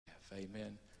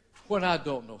Amen. When I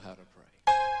don't know how to pray.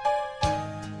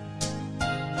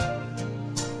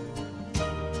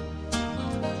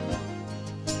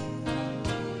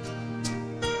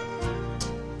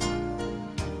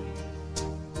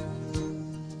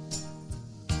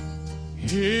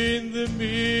 In the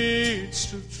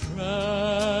midst of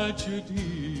tragedy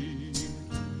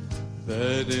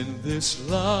that in this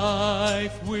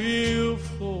life will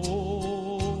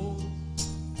fall,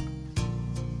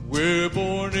 we're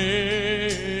born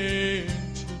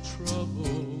into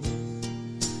trouble,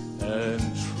 and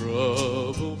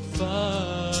trouble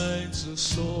finds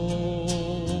us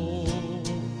all.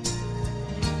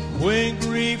 When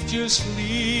grief just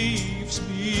leaves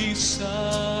me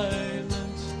silent,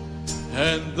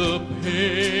 and the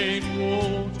pain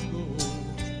won't go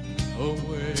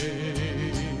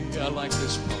away. I like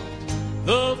this part.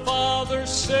 The Father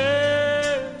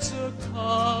sends a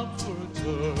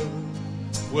comforter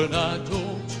when I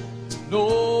don't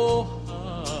know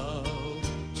how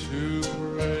to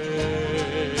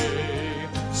pray.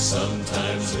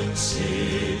 Sometimes when situations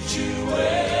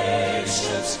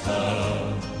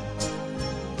come,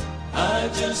 I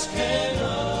just can't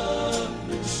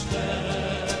understand.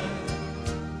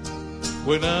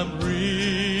 When I'm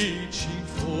reaching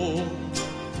for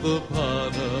the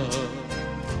bottom,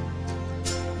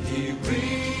 He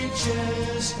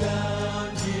reaches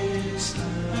down His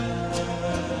hand.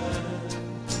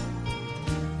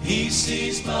 He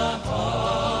sees my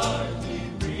heart, He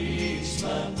reads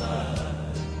my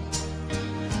mind.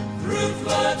 Through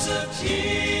floods of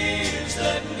tears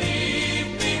that leave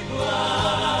me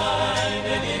blind,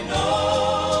 and He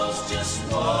knows just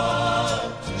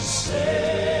what to say.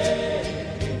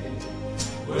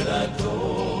 When I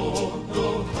don't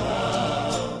know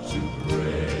how to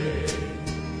pray.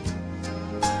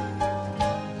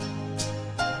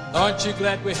 Aren't you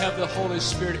glad we have the Holy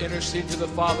Spirit interceding to the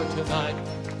Father tonight?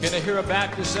 Can I hear a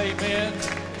Baptist say amen?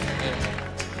 Amen.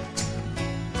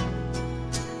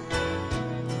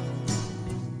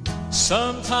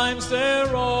 Sometimes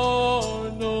there are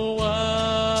no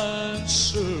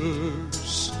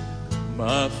answers.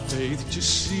 My faith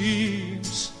just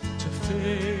seems to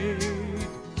fade.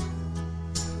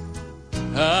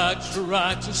 I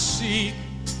try to seek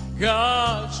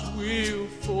God's will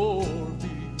for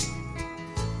me,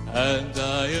 and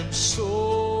I am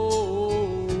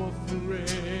so afraid.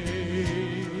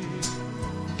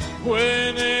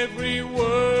 When every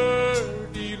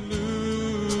word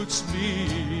eludes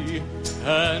me,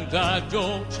 and I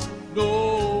don't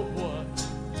know what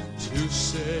to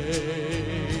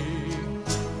say,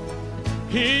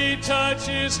 He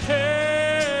touches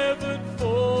heaven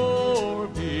for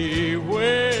me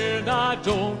when I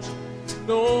don't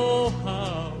know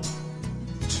how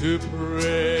to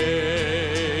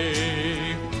pray.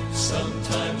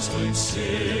 Sometimes when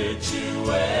situations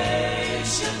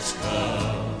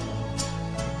come,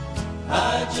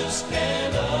 I just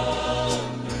can't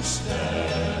understand.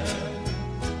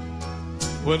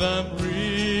 When I'm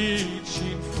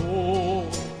reaching for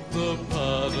the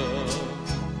bottom,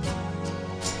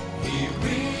 He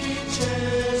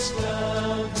reaches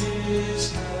down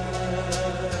His hand.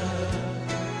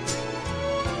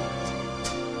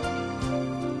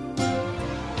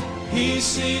 He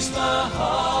sees my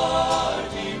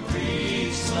heart, He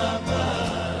reads my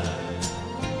mind.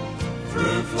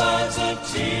 Through floods of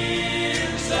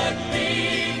tears that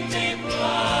leave me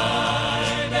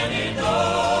blind, and He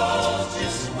knows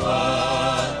just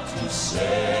what to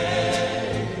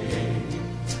say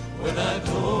when I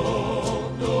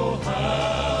don't know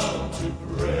how to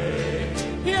pray.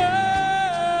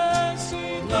 Yes,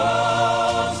 He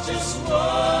knows just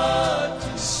what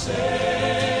to say.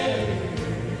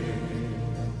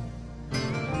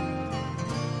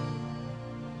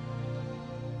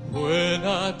 When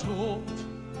I don't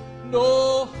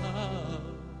know how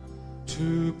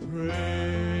to pray.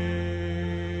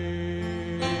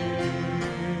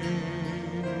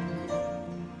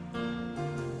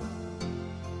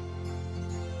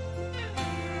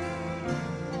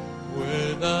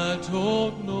 When I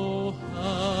don't know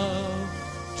how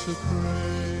to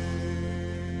pray.